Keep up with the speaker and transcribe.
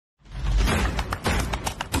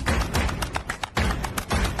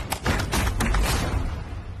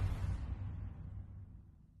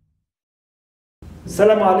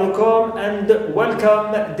Assalamu alaikum and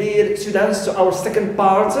welcome, dear students, to our second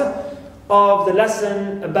part of the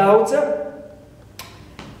lesson about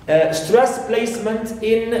stress placement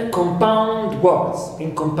in compound words.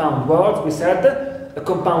 In compound words, we said a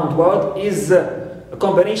compound word is a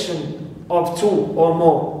combination of two or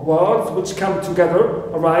more words which come together,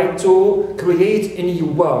 right, to create a new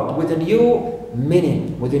word with a new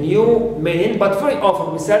meaning. But very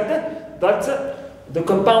often we said that the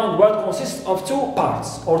compound word consists of two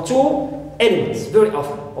parts or two elements, very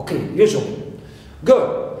often, okay, usually.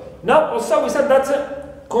 Good. Now also we said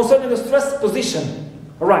that concerning the stress position,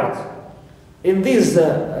 right, in these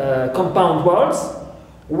compound words,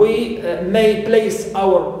 we may place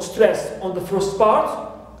our stress on the first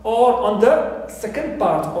part or on the second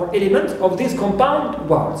part or element of these compound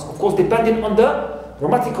words, of course depending on the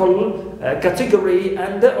grammatical category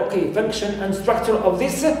and function and structure of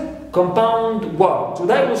this compound word.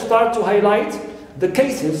 Today we'll start to highlight the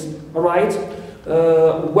cases, right,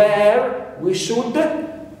 where we should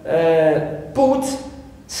put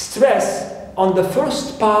stress on the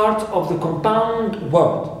first part of the compound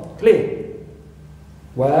word. Clear?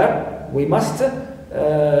 Where we must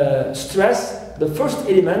stress the first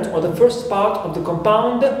element or the first part of the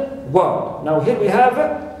compound word. Now here we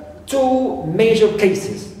have two major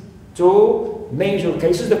cases.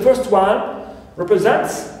 The first one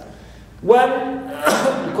represents when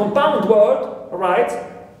the compound word, right,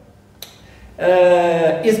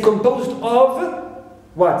 is composed of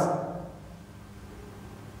what?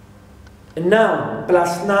 A noun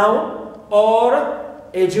plus noun or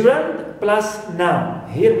a gerund plus noun.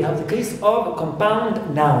 Here we have the case of a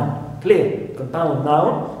compound noun. Clear? Compound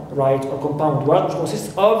noun, right, or compound word which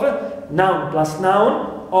consists of noun plus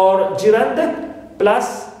noun or gerund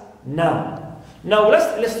plus noun. Now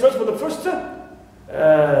let's illustrate for the first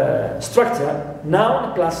structure,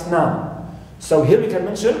 noun plus noun. So here we can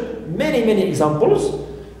mention many examples.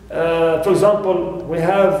 For example, we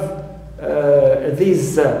have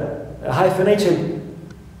these hyphenated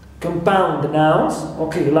compound nouns,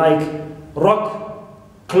 okay, like rock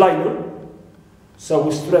climber, so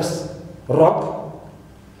we stress rock.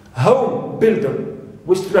 Home builder,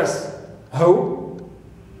 we stress home.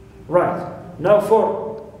 Right. Now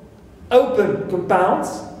for open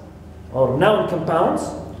compounds or noun compounds,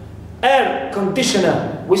 air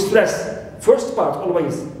conditioner, we stress first part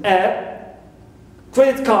always air.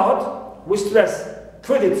 Credit card, we stress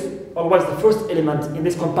credit, always the first element in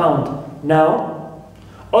this compound noun.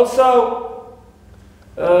 Also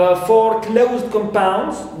for closed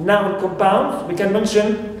compounds, noun compounds, we can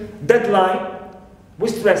mention deadline, we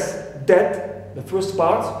stress dead, the first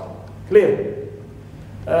part. Clear?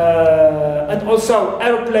 And also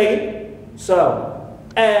airplane, so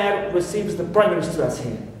air receives the primary stress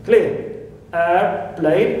here. Clear?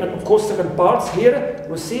 Airplane, and of course second parts here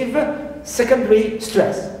receive secondary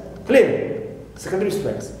stress. Clear? Secondary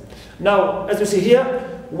stress. Now, as you see here,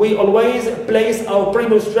 we always place our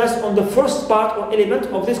primary stress on the first part or element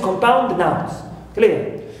of these compound nouns.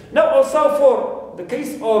 Clear? Now also for the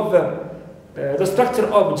case of the structure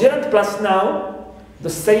of gerund plus noun, the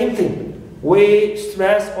same thing. We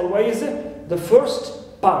stress always the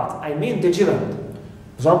first part, I mean the gerund.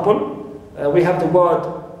 Example, we have the word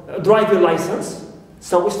driving license,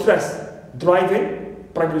 so we stress driving,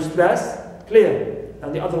 primary stress. Clear?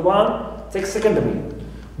 And the other one takes secondary.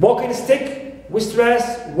 Walking stick, we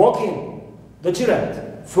stress walking, the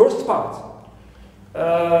gerund, first part.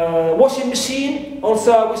 Washing machine,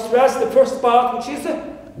 also we stress the first part, which is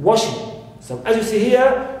washing. So as you see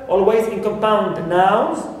here, always in compound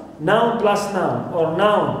nouns, noun plus noun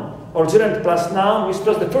or gerund plus noun, we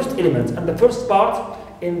stress the first element and the first part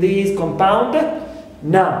in these compound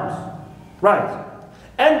nouns. Right.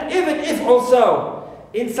 And even if also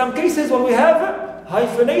in some cases when we have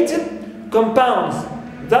hyphenated compounds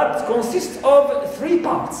that consist of three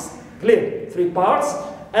parts. Clear? Three parts,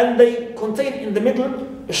 and they contain in the middle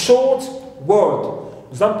a short word.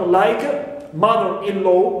 Example like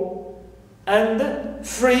mother-in-law and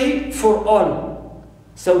free for all.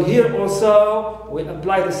 So here also we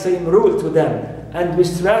apply the same rule to them, and we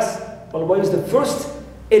stress always the first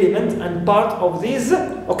element and part of these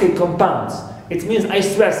compounds. It means I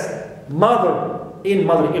stress mother in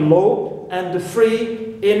mother-in-law and the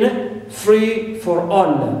free in free for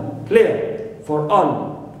all. Clear? For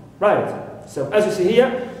all. Right. So as you see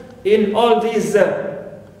here, in all these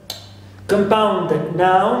compound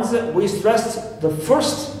nouns, we stress the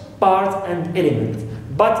first part and element.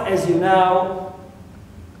 But as you know,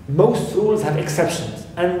 most rules have exceptions,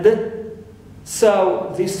 and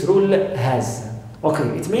so this rule has.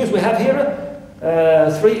 Okay, it means we have here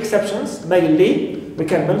three exceptions, mainly, we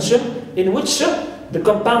can mention, in which the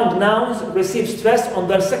compound nouns receive stress on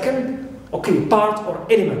their second, okay, part or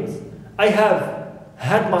element. I have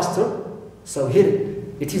headmaster, so here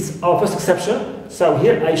it is our first exception. So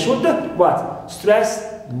here I should what? Stress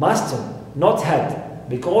master, not head,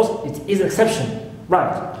 because it is an exception,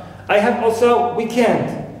 right? I have also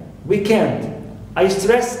weekend. I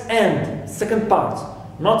stress and, second part,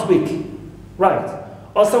 not week, right?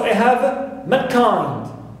 Also I have mankind.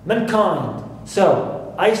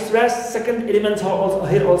 So I stress second element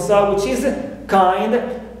here also, which is kind,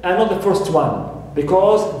 and not the first one,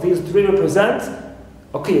 because these three represent,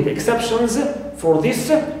 okay, the exceptions for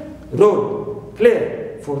this rule.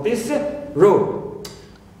 Clear? For this rule.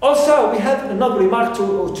 Also, we have another remark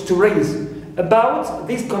to raise about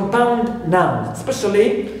these compound nouns,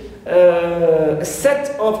 especially a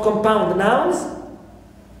set of compound nouns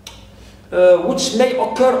which may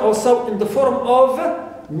occur also in the form of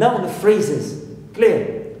noun phrases.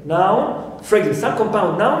 Clear? Noun phrases. Some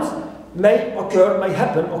compound nouns may occur, may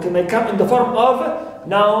happen, okay, may come in the form of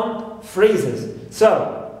noun phrases.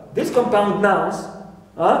 So, these compound nouns,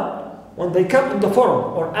 when they come in the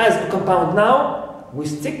form or as a compound noun, we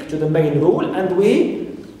stick to the main rule and we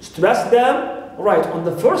stress them right on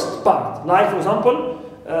the first part. Like, for example,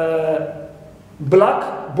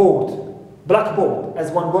 blackboard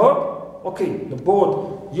as one word. Okay, the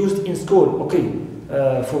board used in school, okay,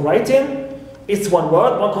 for writing, it's one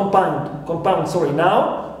word, one compound, sorry,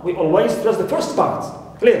 now we always stress the first part,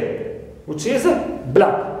 clear, which is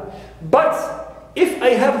black. But if I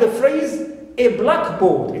have the phrase a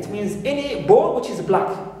blackboard, it means any board which is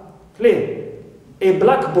black, clear, a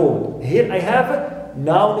blackboard. Here I have a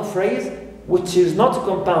noun phrase which is not a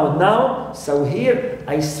compound noun, so here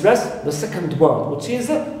I stress the second word, which is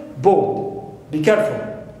board. Be careful.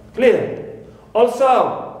 Clear?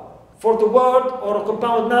 Also, for the word or a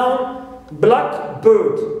compound noun,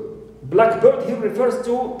 blackbird. Blackbird here refers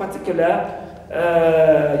to particular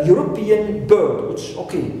European bird, which,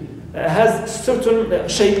 okay, has certain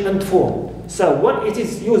shape and form. So when it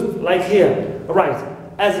is used like here, right,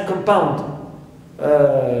 as a compound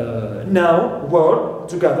noun, word,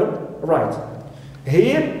 together, right,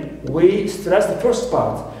 here we stress the first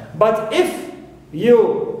part. But if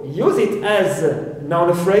you use it as a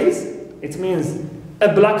noun phrase, it means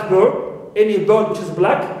a blackbird, any bird which is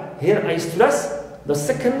black, here I stress the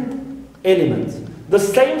second element. The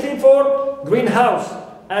same thing for greenhouse,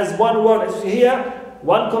 as one word, as you see here,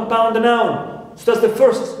 one compound noun, stress the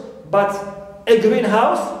first, but a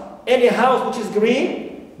greenhouse, any house which is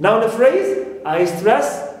green, noun phrase, I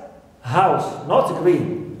stress house, not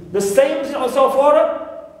green. The same thing also for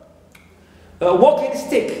a walking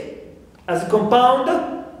stick, as a compound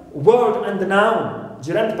word and noun,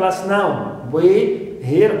 gerund plus noun.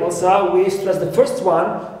 Here also we stress the first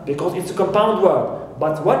one because it's a compound word.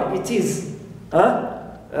 But when it is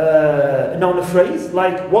a noun phrase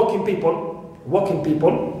like walking people, walking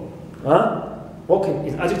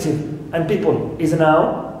is adjective and people is a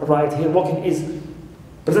noun, right? Here walking is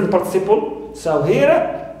present participle. So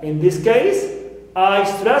here in this case I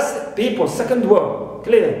stress people, second word,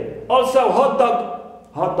 clear. Also hot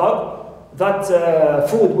dog, that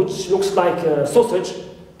food which looks like sausage,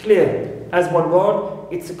 clear, as one word,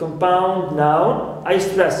 it's a compound noun. I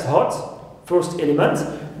stress hot, first element.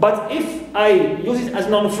 But if I use it as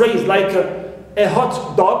noun phrase like a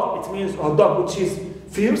hot dog, it means a dog which is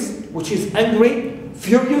fierce, which is angry,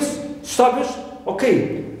 furious, savage,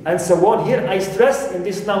 okay, and so on. Here I stress in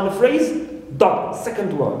this noun phrase dog,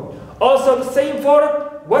 second word. Also the same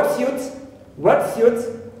for wetsuit.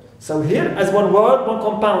 So here, as one word, one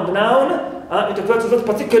compound noun, it refers to that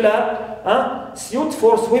particular suit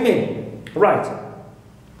for swimming, right?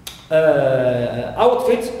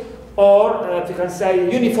 Outfit, or if you can say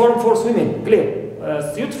uniform for swimming, clear?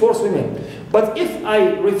 Suit for swimming. But if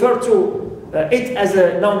I refer to it as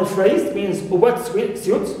a noun phrase, it means wetsuit.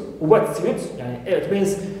 It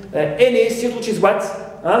means any suit which is wet,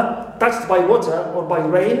 touched by water or by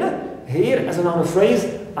rain. Here, as a noun phrase,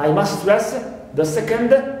 I must stress the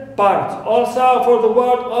second part. Also for the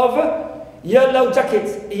word of yellow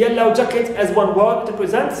jacket as one word, it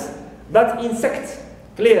represents that insect,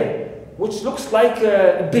 clear, which looks like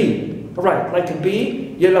a bee, right, like a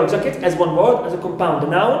bee, yellow jacket as one word, as a compound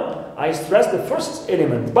noun, I stress the first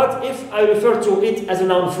element. But if I refer to it as a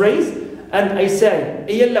noun phrase and I say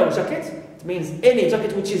a yellow jacket, it means any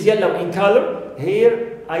jacket which is yellow in color,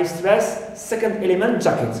 here I stress second element,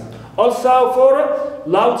 jacket. Also for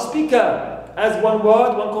loudspeaker, as one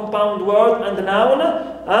word, one compound word and a noun,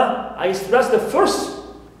 I stress the first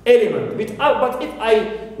element. But if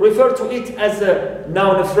I refer to it as a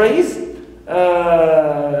noun phrase,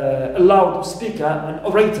 a loudspeaker, an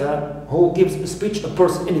orator who gives a speech, a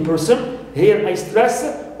person, any person. Here I stress,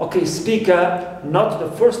 okay, speaker, not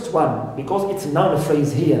the first one, because it's a noun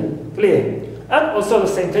phrase here. Clear? And also the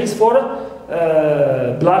same case for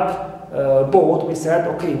blackboard. We said,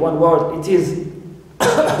 okay, one word, it is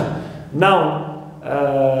noun,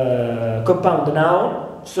 compound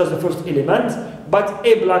noun, so that's the first element. But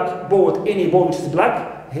a blackboard, any board which is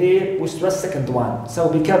black, here we stress second one. So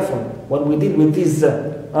be careful when we deal with these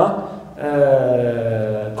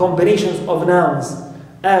combinations of nouns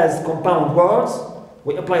as compound words.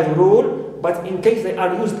 We apply the rule, but in case they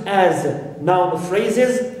are used as noun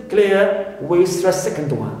phrases, clear, we stress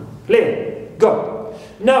second one. Clear? Good.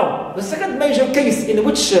 Now, the second major case in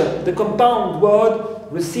which the compound word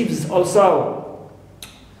receives also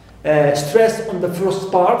stress on the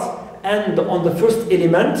first part and on the first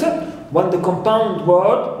element, when the compound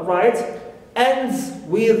word, right, ends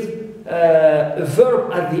with a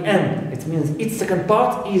verb at the end. It means its second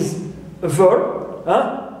part is a verb,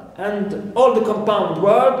 and all the compound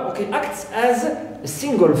word, okay, acts as a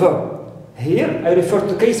single verb. Here I refer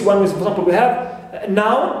to case one, with, for example, we have a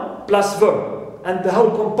noun plus verb, and the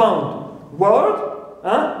whole compound word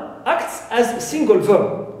acts as a single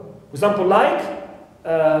verb. For example, like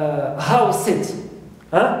house sit,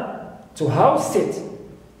 to house sit.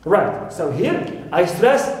 Right, so here I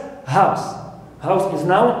stress house. House is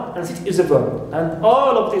noun and sit is a verb. And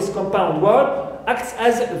all of this compound word acts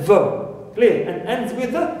as a verb. Clear? And ends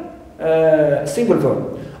with a single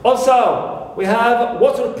verb. Also, we have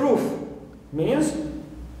waterproof. Means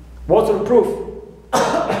waterproof.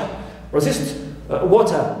 Resist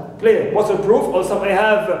water. Clear? Waterproof. Also, I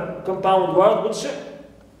have a compound word which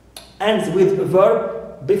ends with a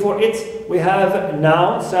verb. Before it, we have a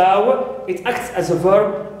noun. So it acts as a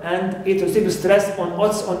verb and it receives stress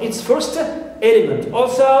on its first element.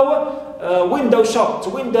 Also, window shop. To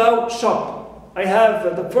window shop, I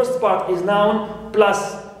have the first part is noun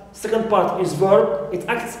plus second part is verb. It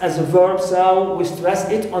acts as a verb, so we stress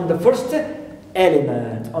it on the first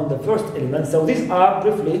element. On the first element. So these are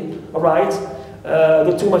briefly, right,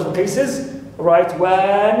 the two major cases, right,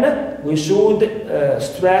 when we should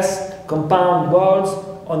stress compound words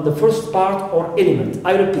on the first part or element.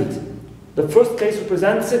 I repeat. The first case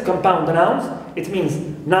represents compound nouns. It means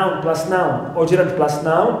noun plus noun or gerund plus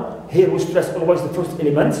noun. Here we stress always the first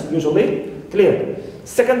element, usually. Clear?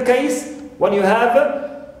 Second case, when you have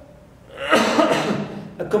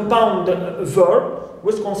a compound verb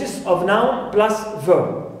which consists of noun plus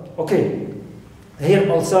verb. Okay. Here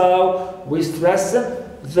also we stress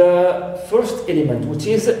the first element, which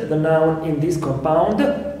is the noun in this compound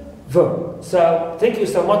verb. So thank you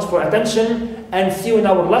so much for attention, and see you in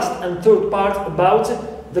our last and third part about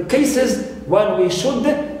the cases when we should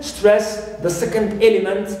stress the second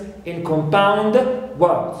element in compound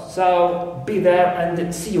words. So be there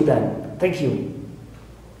and see you then. Thank you.